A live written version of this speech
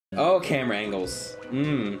Oh, camera angles.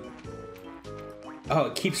 Oh,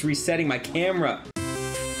 it keeps resetting my camera.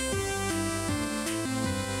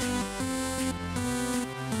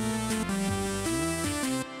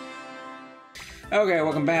 Okay,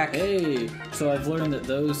 welcome back. Hey, so I've learned that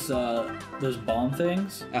those bomb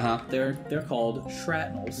things, they're called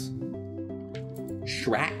shrapnels.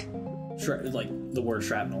 Like the word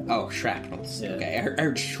shrapnel. Oh, shrapnels. Yeah. Okay, I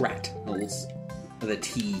heard shrapnels with a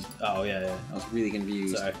T. Oh, yeah. I was really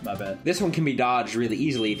confused. Sorry, my bad. This one can be dodged really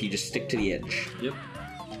easily if you just stick to the edge. Yep.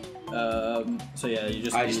 So yeah, you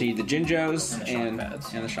just I just need the Jinjos and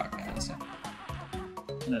the shock pads. Yeah.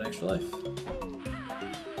 And an extra life.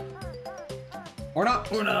 Or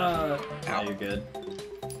not. Ow. Yeah, you're good.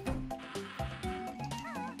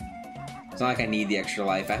 It's not like I need the extra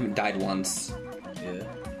life. I haven't died once. Yeah.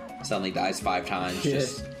 Suddenly dies 5 times. Yeah.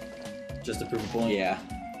 Just to prove a point. Yeah.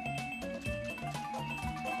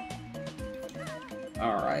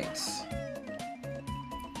 Alright.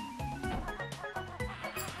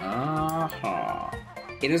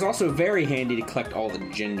 It is also very handy to collect all the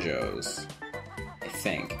Jinjos, I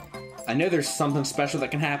think. I know there's something special that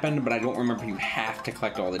can happen, but I don't remember you have to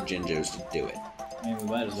collect all the Jinjos to do it. I mean, we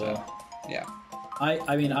might as well. Yeah.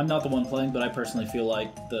 I mean, I'm not the one playing, but I personally feel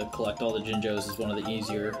like the collect all the Jinjos is one of the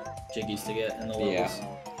easier Jiggies to get in the levels.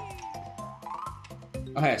 Yeah.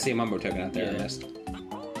 Oh, hey, I see a Mumbo token out there I missed.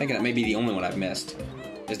 I think that may be the only one I've missed.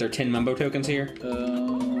 Is there 10 Mumbo tokens here? 2,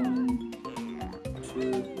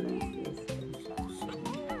 3, 4, 5, 6, 7.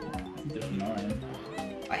 I think there's 9.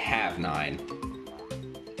 I have 9.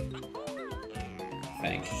 I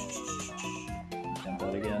think. Temp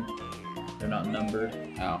that again. They're not numbered.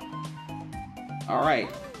 Oh. Alright.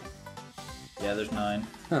 Yeah, there's 9.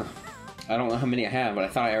 Huh. I don't know how many I have, but I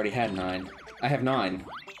thought I already had 9. I have 9,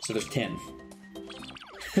 so there's 10.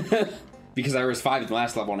 Because there was 5 in the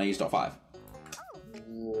last level and I used all 5.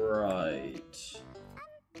 Right.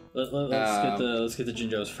 Let's get the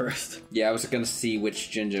Jinjos first. Yeah, I was gonna see which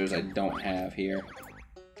Jinjos I don't have here.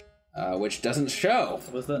 Which doesn't show.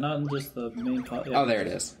 Was that not in just the main pot? Yeah. Oh, there it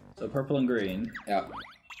is. So purple and green. Yeah.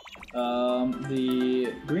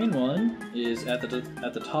 The green one is at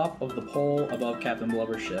the top of the pole above Captain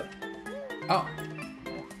Blubber's ship. Oh.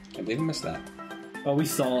 Can't believe I missed that. Oh, we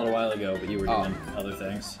saw it a while ago, but you were doing other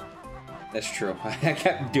things. That's true. I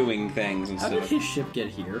kept doing things instead of... How did his ship get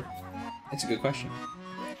here? That's a good question.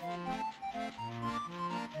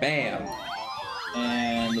 Bam!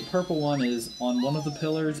 And the purple one is on one of the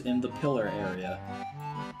pillars in the pillar area.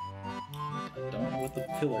 I don't know what the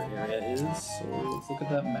pillar area is, so let's look at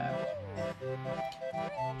that map.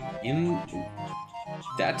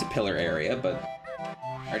 That's a pillar area, but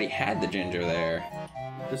I already had the Jinjo there.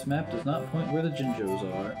 This map does not point where the Jinjos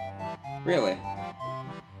are. Really?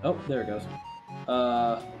 Oh, there it goes.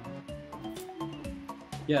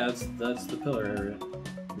 Yeah, that's the pillar area.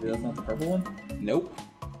 Maybe that's not the purple one? Nope.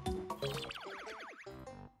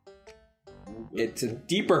 It's a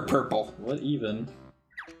deeper purple. What even?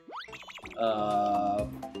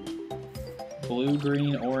 Blue,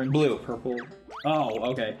 green, orange, blue, purple. Oh,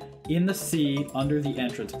 okay. In the sea, under the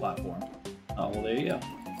entrance platform. Oh, well, there you go.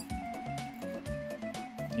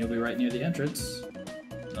 You'll be right near the entrance.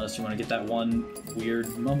 Unless you want to get that one weird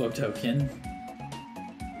Mumbo token.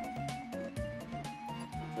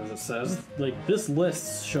 As it says, like, this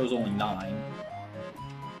list shows only 9.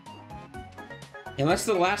 Unless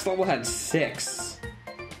the last level had 6.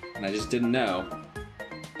 And I just didn't know.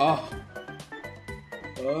 Oh.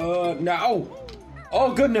 No!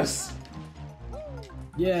 Oh, goodness!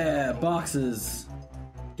 Yeah, boxes.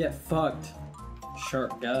 Get fucked,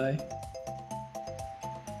 shark guy.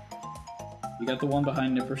 You got the one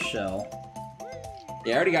behind Nipper's shell.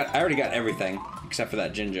 Yeah, I already got everything except for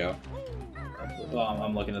that Jinjo. Well,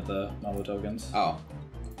 I'm looking at the Mumbo tokens. Oh.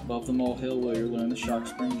 Above the molehill where you learn the shark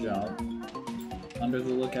spring jump. Under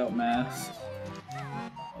the lookout mast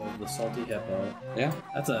of the salty hippo. Yeah.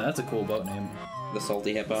 That's a cool boat name. The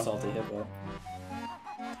salty hippo. The salty hippo.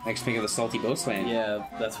 Makes me think of the salty boatswain. Yeah,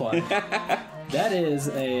 that's why. That is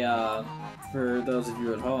a. For those of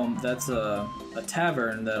you at home, that's a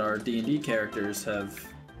tavern that our D&D characters have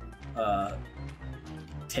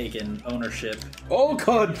taken ownership. Oh,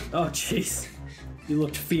 God! Oh, jeez. You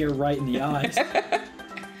looked fear right in the eyes.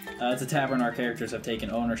 It's a tavern our characters have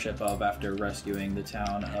taken ownership of after rescuing the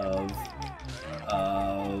town of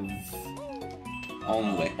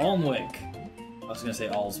Alnwick. Alnwick. I was going to say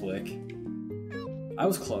Alswick. I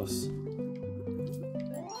was close.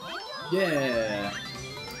 Yeah!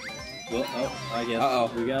 Well, I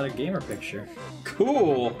guess we got a gamer picture.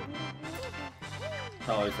 Cool!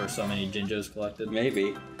 Probably for so many Jinjos collected.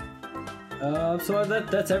 Maybe. So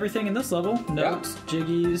that's everything in this level. Notes,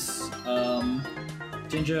 Jiggies,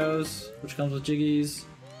 Jinjos, which comes with Jiggies.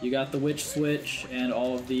 You got the Witch Switch and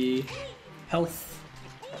all of the health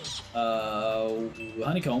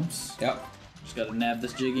honeycombs. Yep. Just gotta nab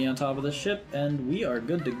this Jiggy on top of the ship, and we are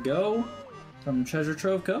good to go from Treasure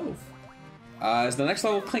Trove Cove. Is the next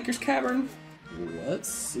level Clinker's Cavern? Let's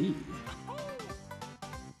see.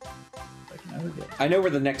 I know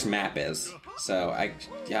where the next map is, so I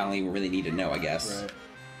don't even really need to know, I guess. Right.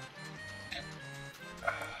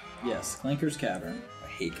 Yes, Clinker's Cavern. I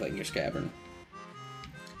hate Clinker's Cavern.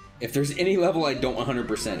 If there's any level I don't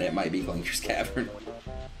 100%, it might be Clinker's Cavern.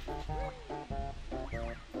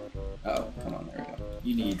 Oh, come on, there we go.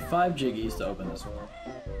 You need 5 Jiggies to open this one.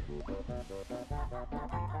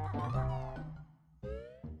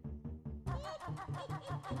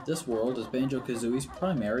 This world is Banjo-Kazooie's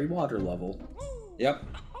primary water level. Yep.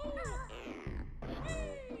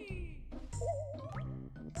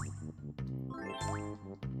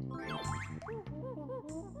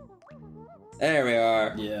 There we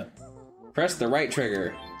are. Yeah. Press the right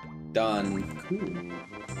trigger. Done. Cool.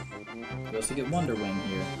 We also get Wonder Wing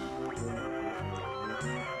here.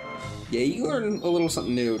 Yeah, you learn a little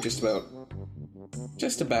something new just about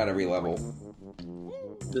every level.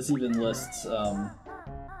 This even lists, oh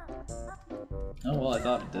well, I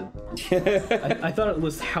thought it did. I thought it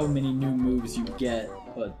lists how many new moves you get,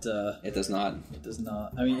 but it does not. It does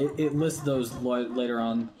not. I mean, it lists those later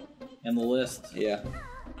on in the list. Yeah.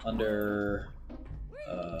 Under,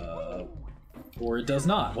 or it does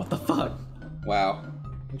not. What the fuck? Wow.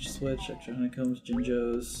 Witch Switch, extra honeycombs,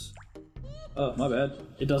 Jinjos. Oh, my bad.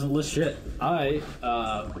 It doesn't list shit. I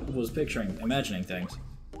was imagining things.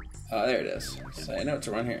 There it is. So I know it's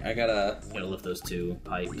around here. I gotta lift those 2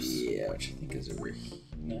 pipes. Yeah, which I think is over here.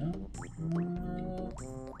 No?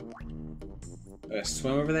 I gotta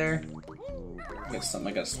swim over there? I got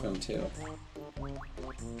something I gotta swim to.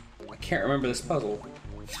 I can't remember this puzzle.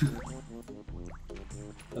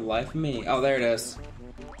 The life of me. Oh, there it is.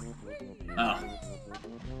 Oh.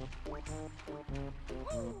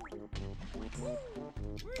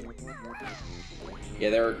 Yeah,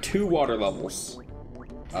 there are 2 water levels.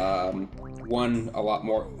 One a lot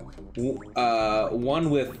more. One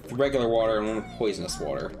with regular water and one with poisonous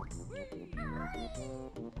water.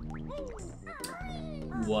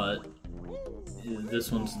 What?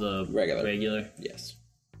 This one's the regular? Yes.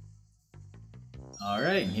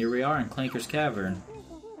 Alright, here we are in Clinker's Cavern.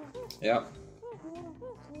 Yep.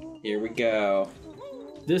 Here we go.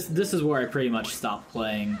 This is where I pretty much stopped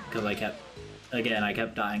playing, because I kept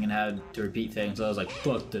dying and had to repeat things, so I was like,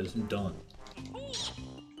 fuck this, I'm done.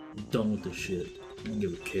 I'm done with this shit. I don't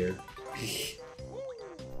give a care.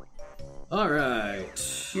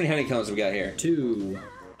 Alright. How many honeycombs have we got here? 2.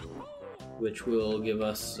 Which will give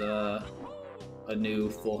us a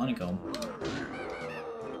new full honeycomb.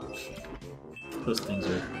 Those things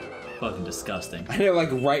are fucking disgusting. I know,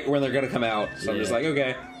 like, right when they're gonna come out, so I'm just like,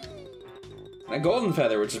 okay. And a golden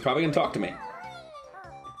feather, which is probably gonna talk to me.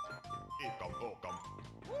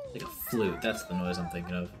 Like a flute, that's the noise I'm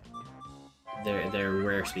thinking of. Their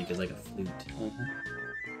rare speak is like a flute.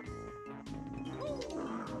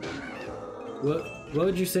 What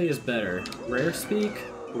would you say is better? Rare speak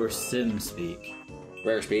or sim speak?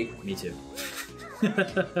 Rare speak. Me too.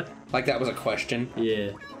 Like that was a question.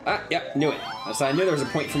 Yeah. Ah, yep, knew it. So I knew there was a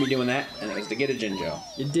point for me doing that, and it was to get a Jinjo.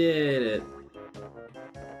 You did it.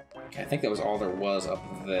 Okay, I think that was all there was up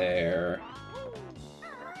there.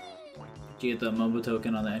 Did you get the Mumbo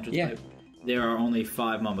token on the entrance pipe? There are only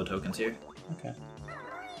 5 Mumbo tokens here. Okay.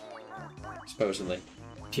 Supposedly.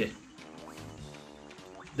 Yeah.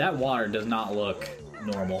 That water does not look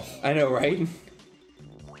normal. I know, right?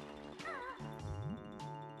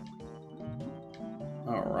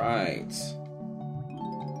 Alright.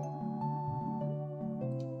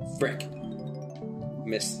 Frick.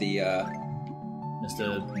 Missed the, Missed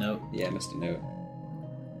a note? Yeah, missed a note.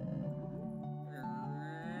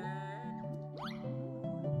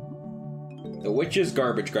 The Witch's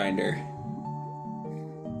Garbage Grinder.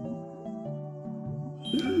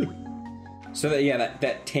 So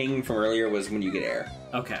that ting from earlier was when you get air.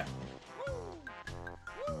 Okay.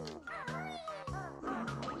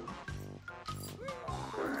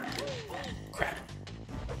 Crap.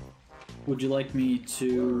 Would you like me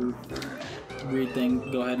to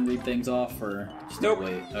go ahead and read things off, or just Nope.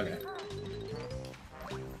 wait? Okay.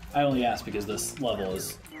 I only asked because this level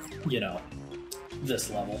is,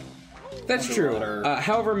 this level. That's true.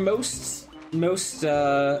 However, most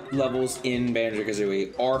levels in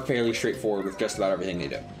Banjo-Kazooie are fairly straightforward with just about everything they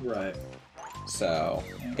do. Right. So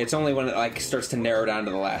it's only when it starts to narrow down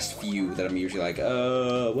to the last few that I'm usually like,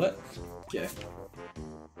 what? J.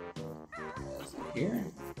 Here?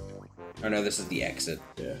 Oh no, this is the exit.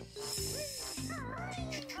 Yeah.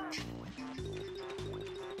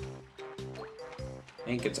 I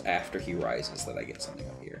think it's after he rises that I get something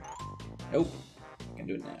up here. Nope. I can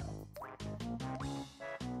do it now.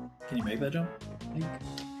 Can you make that jump?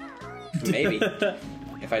 Maybe.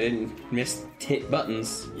 If I didn't miss hit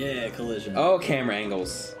buttons. Yeah, collision. Oh, camera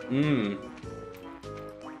angles.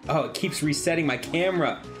 Oh, it keeps resetting my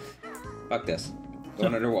camera. Fuck this.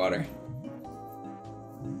 Going underwater.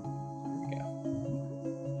 There we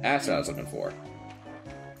go. That's what I was looking for.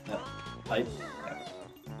 Pipe.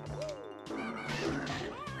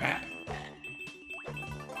 Crap.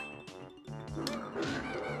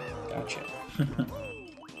 Gotcha.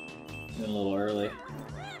 A little early.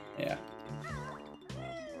 Yeah.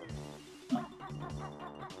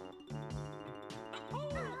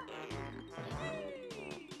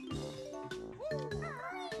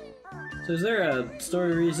 So is there a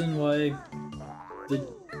story reason why the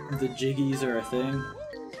jiggies are a thing?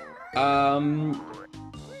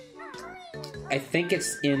 I think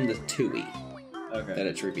it's in the Tui Okay. that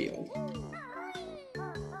it's revealed.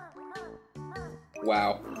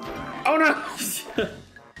 Wow. Oh no!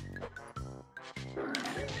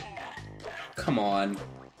 Come on.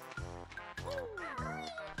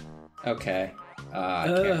 Okay.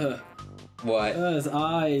 Okay. What? His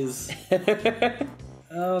eyes.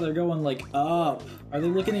 Oh, they're going like up. Are they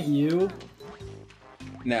looking at you?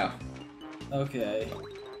 No. Okay.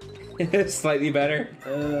 Slightly better?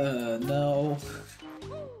 No.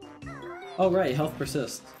 Oh, right, health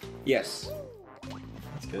persists. Yes.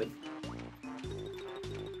 That's good.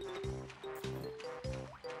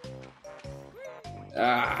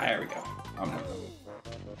 Ah, there we go.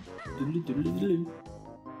 Doodly-doodly-doodly.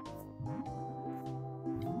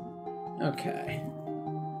 Okay.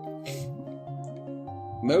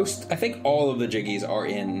 I think all of the Jiggies are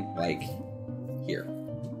in, like, here.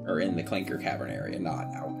 Or in the Clinker Cavern area, not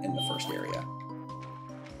out in the first area.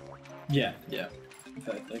 Yeah, yeah. In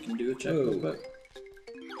fact, I can do a check real quick.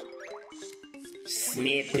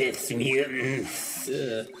 Snippets, mutants.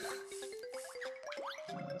 Yeah.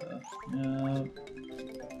 Yeah.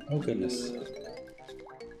 Oh, goodness.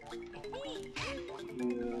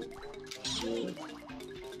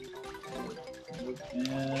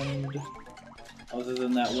 And other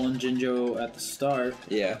than that one Jinjo at the start,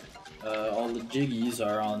 Yeah. all the Jiggies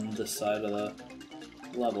are on this side of the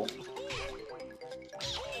level.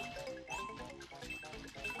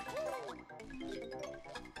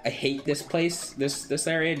 I hate this place, this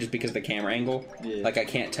area, just because of the camera angle. Yeah. Like, I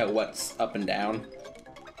can't tell what's up and down.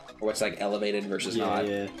 Or what's, like, elevated versus not.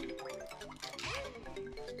 Yeah.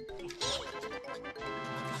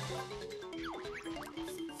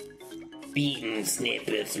 Beaten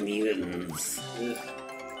snippets, mutants. Ugh.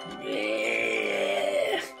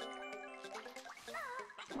 Yeah.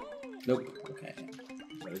 Nope. Okay.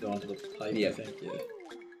 Gotta go onto the pipe, Yeah. I think, yeah.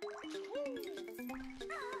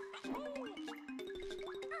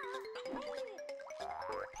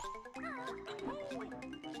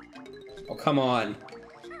 Oh, come on.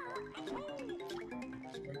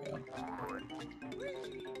 There we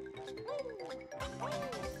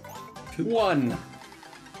go. One.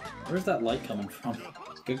 Where's that light coming from?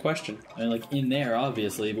 Good question. I mean, like, in there,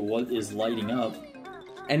 obviously, but what is lighting up?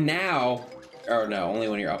 And now, or no, only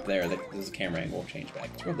when you're up there, this camera angle will change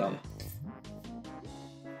back. It's real dumb.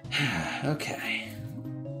 Okay.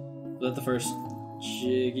 Was that the first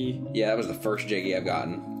Jiggy? Yeah, that was the first Jiggy I've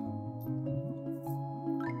gotten.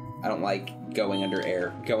 I don't like going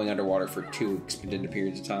underwater for too extended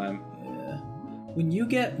periods of time. Yeah. When you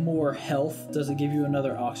get more health, does it give you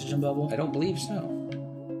another oxygen bubble? I don't believe so.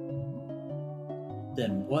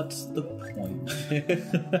 Then what's the point?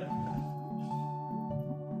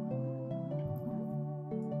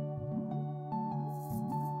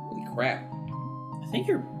 Holy crap. I think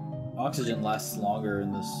your oxygen lasts longer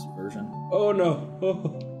in this version. Oh no.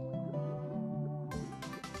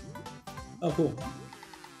 Oh, cool.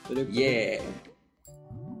 Yeah.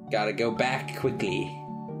 Gotta go back quickly.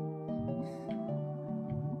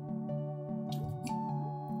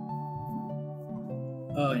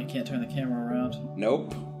 Oh, you can't turn the camera around.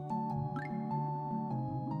 Nope.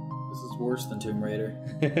 This is worse than Tomb Raider.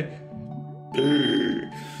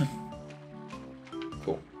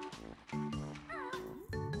 Cool.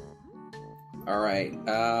 Alright,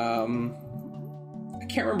 I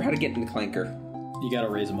can't remember how to get into Clanker. You gotta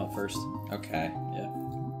raise him up first. Okay. Yeah.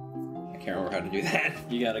 I can't remember how to do that.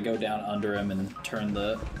 You gotta go down under him and turn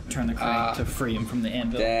the crank to free him from the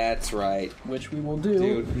anvil. That's right. Which we will do.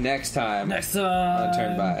 Dude, next time. Next time.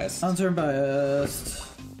 Unturned Biased. Unturned Biased.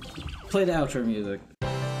 Play the outro music.